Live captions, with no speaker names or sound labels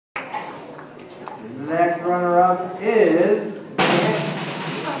The next runner-up is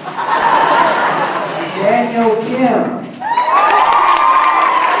Daniel Kim.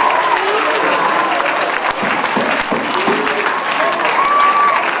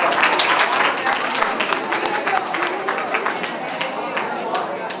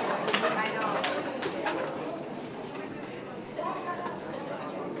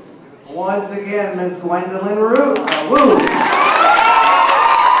 Once again, Miss Gwendolyn Wu.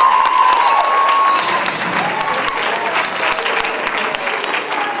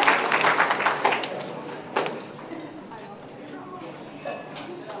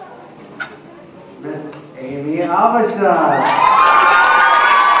 Miss Amy Avashad.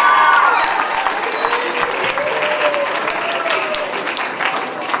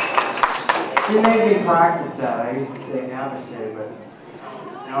 She made me practice that. I used to say Avashad, but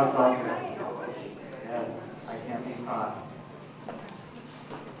now it's all good. Yes, I can't be caught.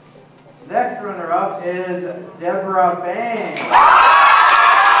 Next runner-up is Deborah Bang.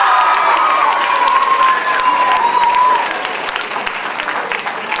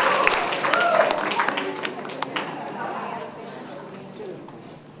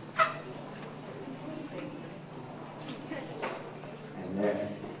 And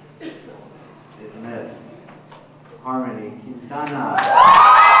next is Miss Harmony Quintana.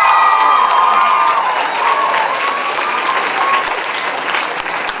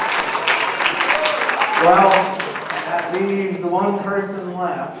 Well, that leaves one person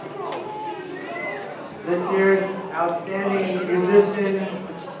left. This year's outstanding musician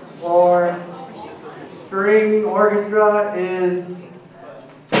for string orchestra is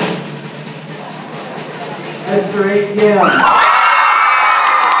Mr. Kim.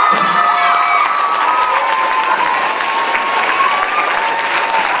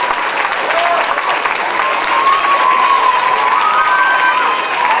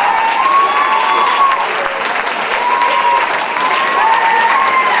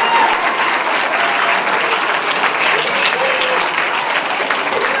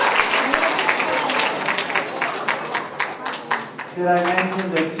 Did I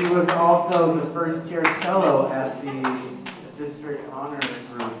mention that she was also the first chair cello at the district honors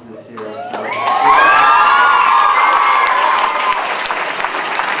group this year?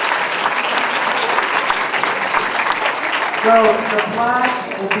 So the plaque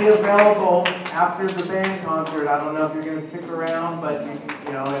will be available after the band concert. I don't know if you're going to stick around, but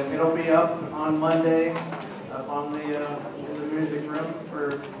you know it'll be up on Monday, up on the in the music room.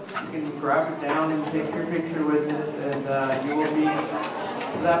 You can grab it down and take your picture with it, and you will be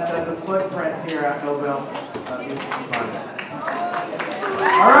left as a footprint here at Nobel Music Project.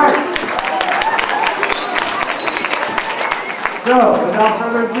 All right. So, without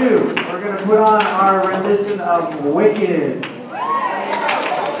further ado, we're going to put on our rendition of Wicked.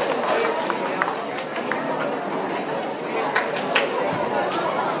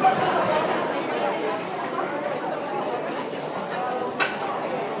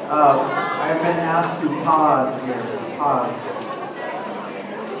 I've been asked to pause here. Pause.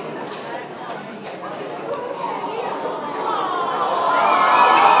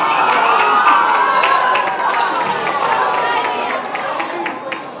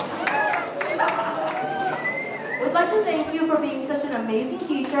 We'd like to thank you for being such an amazing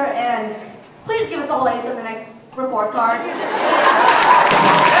teacher, and please give us all A's on the next report card.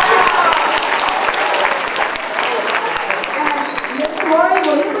 Morey,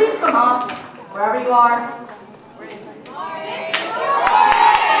 will you please come up, wherever you are?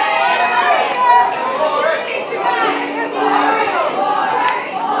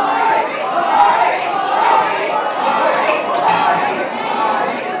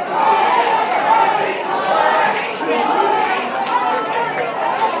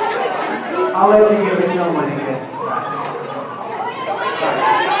 I'll let you give it to him when he gets back.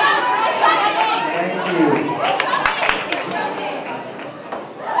 Thank you.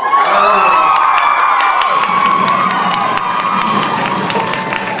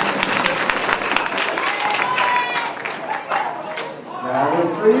 That was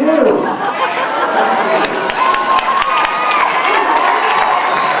for you.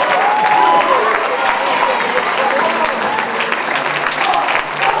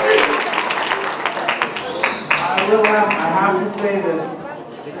 I have to say this.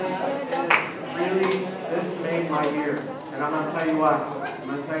 This made my year. And I'm going to tell you why.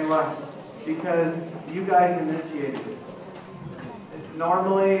 Because you guys initiated it.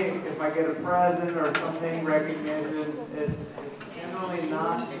 Normally, if I get a present or something, recognition, it's generally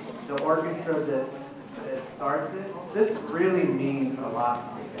not the orchestra that starts it. This really means a lot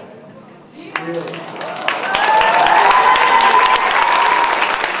to you guys. Really.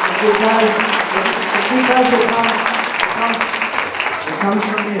 Because because it comes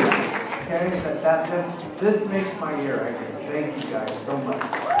from you. Okay? This makes my year, I guess. Thank you guys so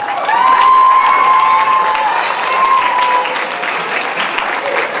much.